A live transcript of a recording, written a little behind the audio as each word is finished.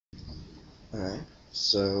Alright,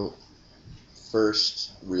 so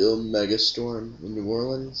first real mega storm in New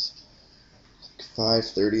Orleans,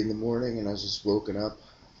 5:30 in the morning, and I was just woken up.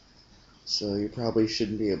 So you probably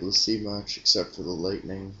shouldn't be able to see much except for the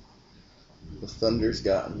lightning. The thunder's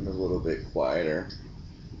gotten a little bit quieter,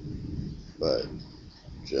 but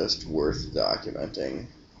just worth documenting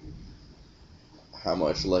how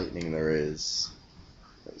much lightning there is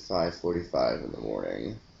at 5:45 in the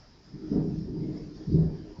morning.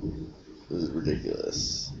 This is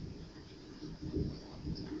ridiculous.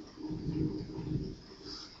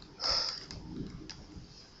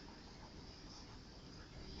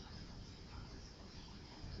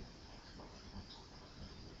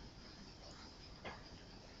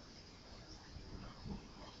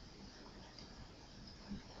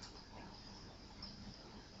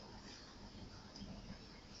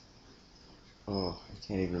 Oh, I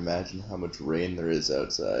can't even imagine how much rain there is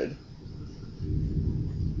outside.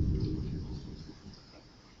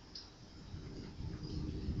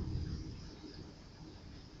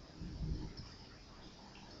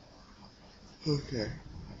 Okay.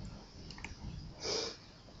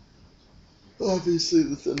 Obviously,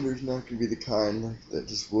 the thunder's not gonna be the kind that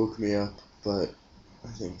just woke me up, but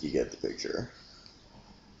I think you get the picture.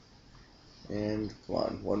 And come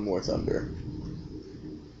on, one more thunder.